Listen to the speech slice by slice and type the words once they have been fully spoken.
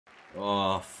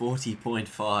Oh,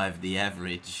 40.5 the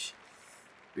average.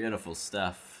 Beautiful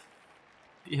stuff.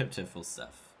 Beautiful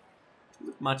stuff.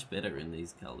 Look much better in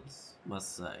these colours,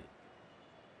 must say,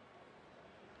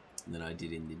 than I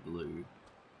did in the blue.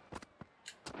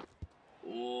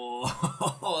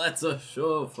 Oh, that's a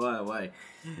surefire way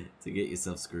to get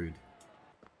yourself screwed.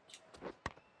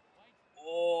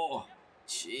 Oh,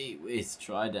 gee whiz,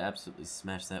 tried to absolutely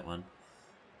smash that one.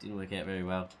 Didn't work out very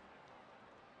well.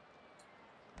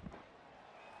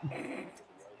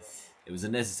 It was a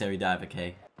necessary dive,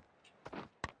 okay?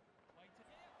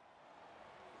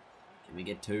 Can we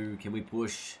get two? Can we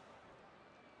push?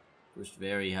 Pushed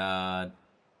very hard.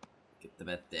 Get the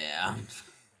bat down.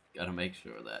 Gotta make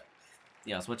sure of that.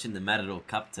 Yeah, I was watching the Matador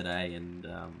Cup today, and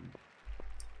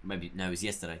maybe no, it was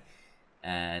yesterday.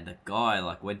 And a guy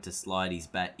like went to slide his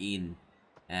bat in,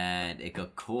 and it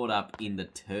got caught up in the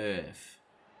turf.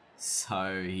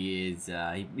 So he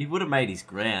would have made his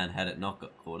ground had it not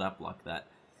got caught up like that.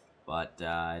 But it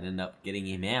ended up getting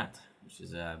him out, which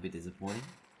is a bit disappointing.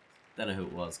 Don't know who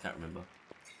it was, can't remember.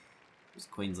 It was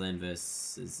Queensland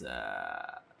versus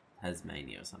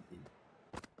Tasmania or something.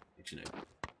 Actually, no.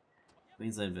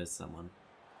 Queensland versus someone.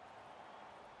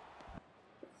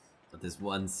 But there's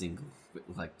one single, with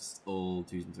like just all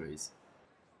 2s and 3s.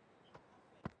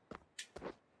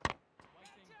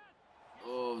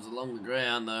 Oh, it was along the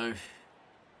ground though.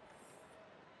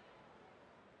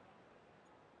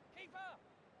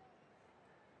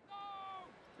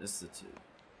 Just the 2.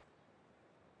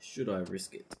 Should I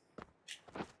risk it?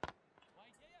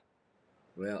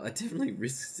 Well, I definitely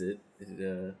risked it. It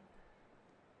didn't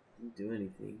do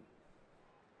anything.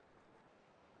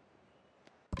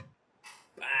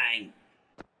 Bang!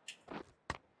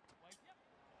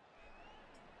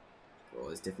 Oh,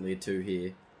 there's definitely a 2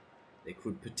 here. There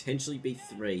could potentially be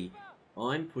 3.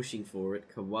 I'm pushing for it.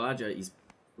 Kawaja is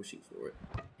pushing for it.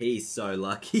 He's so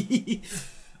lucky.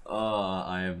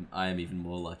 Oh, I am even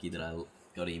more lucky that I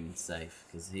got him safe,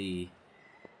 because he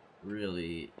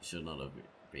really should not have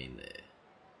been there.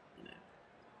 You know,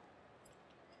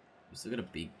 we've still got a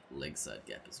big leg side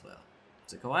gap as well.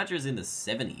 So Kawaja is in the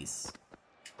 70s.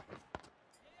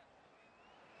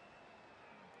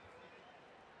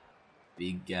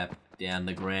 Big gap down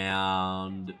the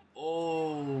ground.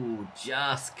 Oh,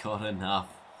 just got enough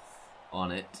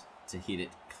on it to hit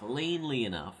it cleanly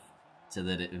enough so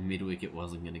that it mid-wicket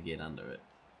wasn't going to get under it.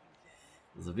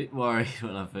 I was a bit worried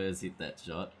when I first hit that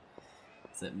shot.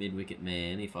 It's that mid-wicket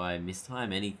man. If I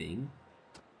mistime anything,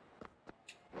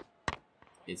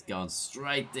 it's going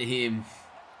straight to him.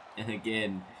 And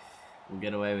again, we'll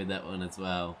get away with that one as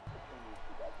well.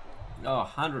 Oh,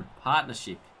 100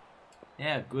 partnership.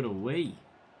 How good are we?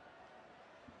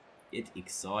 Get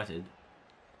excited.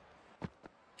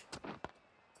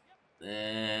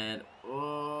 And,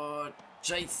 oh,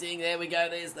 chasing, there we go,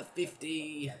 there's the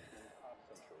 50.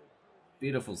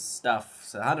 Beautiful stuff.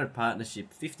 So 100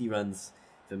 partnership, 50 runs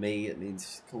for me. It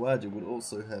means Kawaja would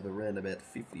also have around about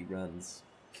 50 runs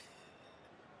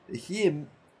for him.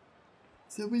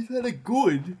 So we've had a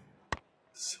good,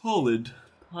 solid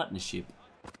partnership.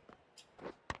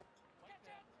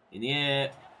 In the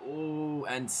air. Oh,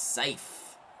 and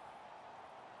safe.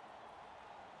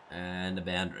 And a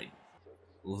boundary.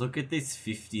 Look at this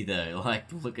 50 though.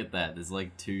 Like, look at that. There's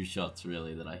like 2 shots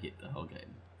really that I hit the whole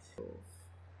game.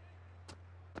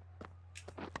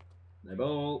 No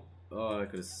ball. Oh, I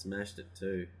could have smashed it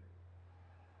too.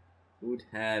 Would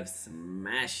have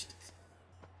smashed it.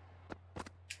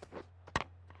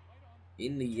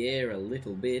 In the air a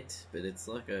little bit, but it's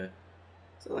like a,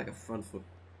 it's not like a front foot.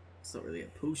 It's not really a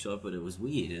pull shot, but it was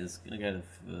weird. It's gonna go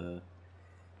to.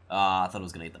 I thought it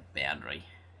was gonna hit the boundary.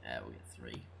 We'll get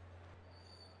 3.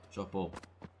 Shot ball.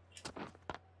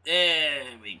 There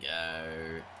we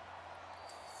go.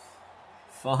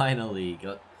 Finally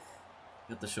got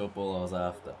the short ball I was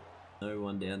after. No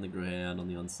one down the ground on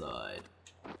the onside.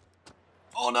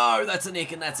 Oh no, that's a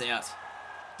nick and that's out.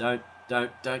 Don't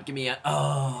give me out.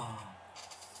 Oh,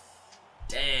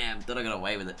 damn! Thought I got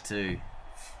away with it too.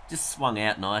 Just swung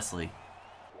out nicely.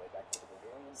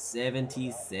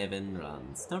 77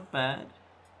 runs, not bad.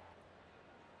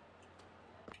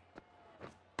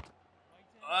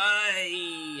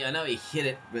 I know he hit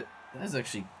it, but that's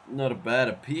actually not a bad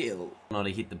appeal. Not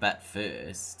to hit the bat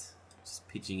first. Just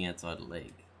pitching outside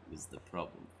leg was the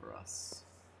problem for us.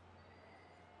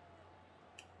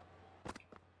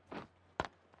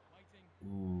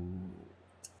 Ooh.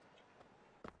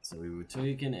 So we were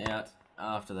taken out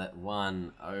after that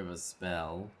 1 over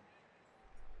spell.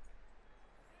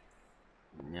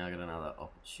 Now I got another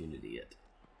opportunity at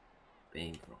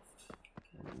Bancroft.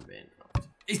 Cameron Bancroft.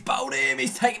 He's bowled him.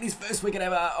 He's taken his first wicket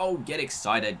ever. Oh, get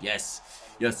excited. Yes.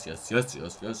 Yes. Bum,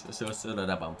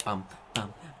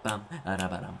 bum,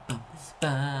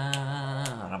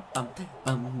 bum,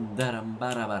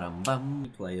 bum,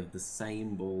 bum. Play of the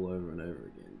same ball over and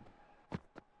over again.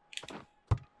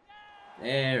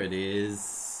 There it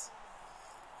is.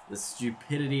 The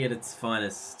stupidity at its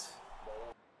finest.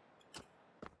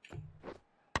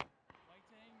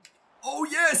 Oh,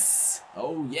 yes!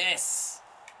 Oh, yes!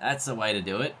 That's the way to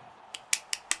do it.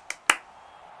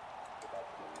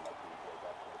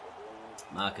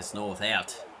 Marcus North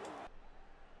out.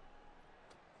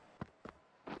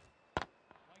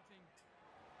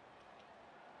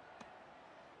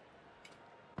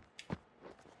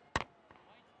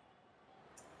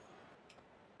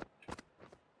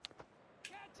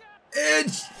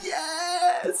 Edge!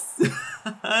 Yes!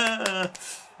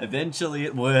 Eventually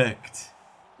it worked.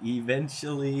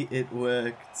 Eventually it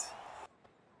worked.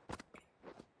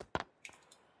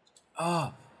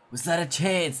 Oh, was that a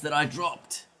chance that I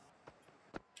dropped?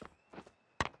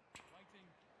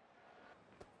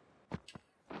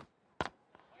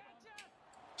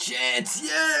 Chance,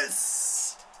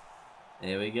 yes!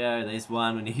 There we go, there's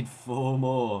one, we need 4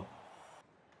 more.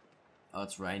 Oh,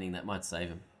 it's raining, that might save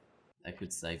him. That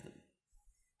could save them.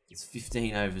 There's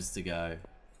 15 overs to go.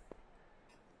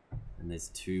 And there's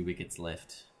 2 wickets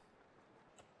left.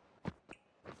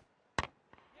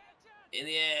 In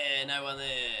the air, no one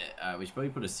there. We should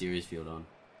probably put a series field on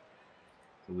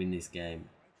to win this game.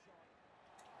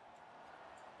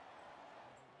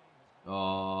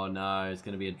 Oh no, it's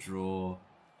going to be a draw.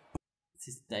 This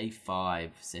is day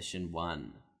 5, session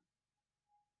 1.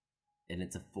 And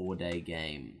it's a 4-day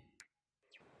game.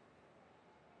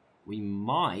 We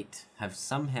might have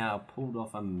somehow pulled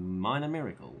off a minor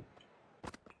miracle.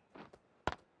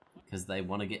 Because they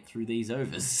want to get through these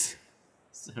overs.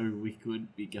 So we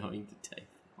could be going to take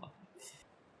 1.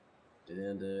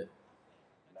 Down to...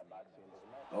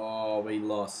 Oh, we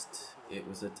lost. It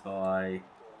was a tie.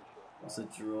 It was a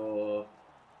draw.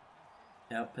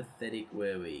 How pathetic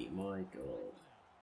were we? My God.